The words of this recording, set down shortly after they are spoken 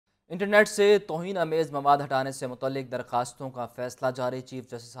Internet سے توہین آمیز مواد ہٹانے سے متعلق درخواستوں کا فیصلہ جاری۔ چیف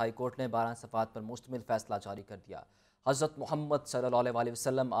جسٹس ہائی کورٹ نے 12 صفحات پر مشتمل فیصلہ جاری کر دیا۔ حضرت محمد صلی اللہ علیہ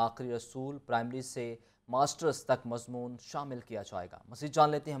وسلم آخری رسول پرائمری سے ماسٹرز تک مضمون شامل کیا جائے گا۔ مزید جان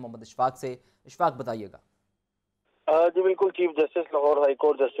لیتے ہیں محمد اشفاق سے۔ اشفاق بتائیے گا۔ جی بالکل، chief justice Lahore high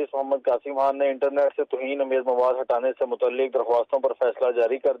court justice محمد قاسم خان نے انٹرنیٹ سے توہین امیز مواد ہٹانے سے متعلق درخواستوں پر فیصلہ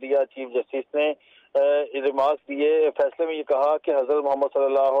جاری کر دیا۔ چیف جسٹس نے ریمارکس دیے۔ فیصلے میں یہ کہا کہ حضرت محمد صلی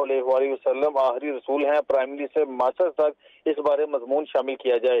اللہ علیہ وآلہ وسلم آخری رسول ہیں، پرائمری سے ماسٹرز تک اس بارے مضمون شامل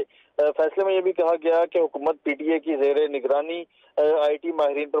کیا جائے۔ فیصلے میں یہ بھی کہا گیا کہ حکومت پی ٹی اے کی زیر نگرانی آئی ٹی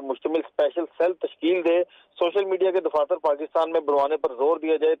ماہرین پر مشتمل اسپیشل سیل تشکیل دے، سوشل میڈیا کے دفاتر پاکستان میں بنوانے پر زور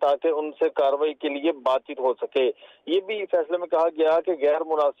دیا جائے تاکہ ان سے کارروائی کے لیے بات چیت ہو سکے۔ یہ بھی فیصلے میں کہا گیا کہ غیر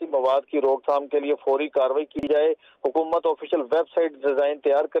مناسب مواد کی روک تھام کے لیے فوری کارروائی کی جائے۔ حکومت آفیشیل ویب سائٹ ڈیزائن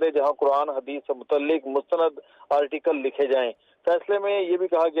تیار کرے جہاں قرآن حدیث سے متعلق مستند آرٹیکل لکھے جائیں۔ فیصلے میں یہ بھی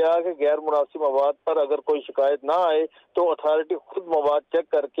کہا گیا کہ غیر مناسب مواد پر اگر کوئی شکایت نہ آئے تو اتھارٹی خود مواد چیک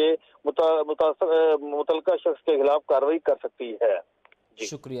کر کے متعلقہ شخص کے خلاف کارروائی کر سکتی ہے۔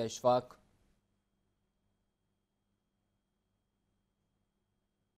 شکریہ اشفاق۔